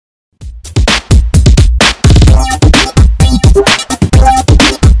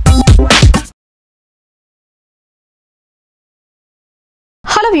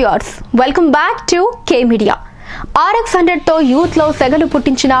viewers, welcome back to K-Mieda. RX100 తో youth లో సెగలు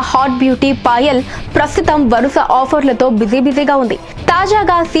పుట్టించిన హాట్ బ్యూటీ పాయల్ ప్రస్తుతం వరుస ఆఫర్లతో బిజీగా ఉంది.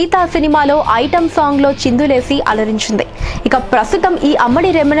 తాజాగా సీతా సినిమాలో ఐటమ్ సాంగ్ లో చిందులేసి అలరించింది. ఇక ప్రస్తుతం ఈ అమ్మడి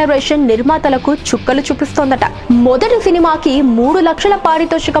రెమ్యునరేషన్ నిర్మాతలకు చుక్కలు చూపిస్తోందట. మొదటి సినిమాకి 3 లక్షల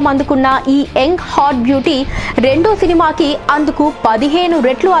పారితోషికం అందుకున్న ఈ యంగ్ హాట్ బ్యూటీ రెండో సినిమాకి అందుకు 15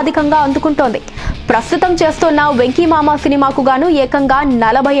 రెట్లు అధికంగా అందుకుంటోంది. ప్రస్తుతం చేస్తున్న వెంకీ మామ సినిమాకు గాను ఏకంగా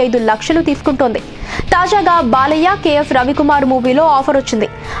 45 లక్షలు తీసుకుంటోంది. తాజాగా బాలయ్య కేఎఫ్ రవికుమార్ మూవీలో ఆఫర్ వచ్చింది.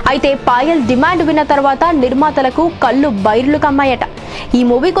 అయితే పాయల్ డిమాండ్ విన్న తర్వాత నిర్మాతలకు కళ్ళు బైర్లు కమ్మాయట. ఈ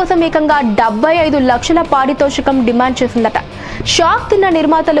మూవీ కోసం ఏకంగా 75 లక్షల పారితోషికం డిమాండ్ చేసిందట. షాక్ తిన్న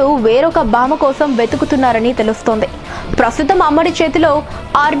నిర్మాతలు వేరొక భామ కోసం వెతుకుతున్నారని తెలుస్తోంది. ప్రస్తుతం అమ్మడి చేతిలో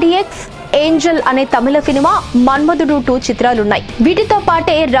ఆర్డిఎక్స్, ఏంజల్ అనే తమిళ సినిమా, మన్మధుడు 2 చిత్రాలున్నాయి. వీటితో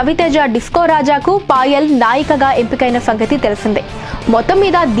పాటే రవితేజ డిస్కో రాజాకు పాయల్ నాయికగా ఎంపికైన సంగతి తెలిసిందే. మొత్తం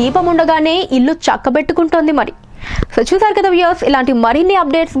మీద దీపం ఉండగానే ఇల్లు చక్కబెట్టుకుంటోంది మరి. సో చూసారు కదా వ్యూయర్స్, ఇలాంటి మరిన్ని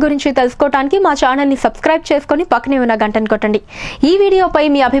అప్డేట్స్ గురించి తెలుసుకోవడానికి మా ఛానల్ని సబ్స్క్రైబ్ చేసుకొని పక్కనే ఉన్న గంటను కొట్టండి. ఈ వీడియోపై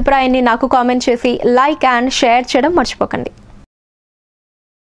మీ అభిప్రాయాన్ని నాకు కామెంట్ చేసి లైక్ అండ్ షేర్ చేయడం మర్చిపోకండి.